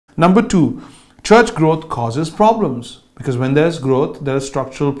Number two, church growth causes problems. Because when there's growth, there are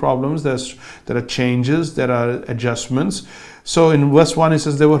structural problems, there are changes, there are adjustments. So in verse 1, it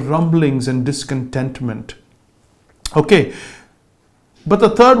says there were rumblings and discontentment. Okay, but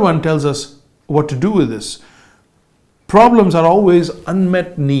the third one tells us what to do with this. Problems are always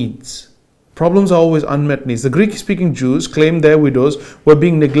unmet needs. Problems are always unmet needs. The Greek-speaking Jews claimed their widows were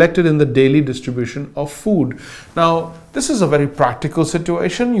being neglected in the daily distribution of food. Now, this is a very practical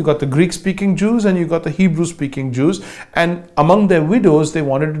situation. You got the Greek-speaking Jews and you got the Hebrew-speaking Jews, and among their widows, they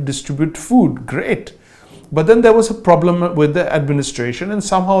wanted to distribute food. Great. But then there was a problem with the administration, and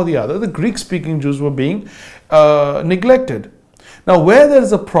somehow or the other, the Greek-speaking Jews were being neglected. Now, where there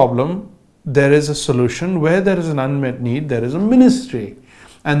is a problem, there is a solution. Where there is an unmet need, there is a ministry.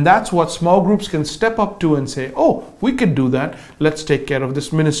 And that's what small groups can step up to and say, oh, we can do that. Let's take care of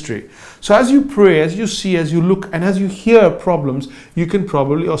this ministry. So as you pray, as you see, as you look, and as you hear problems, you can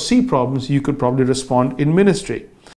probably, or see problems, you could probably respond in ministry.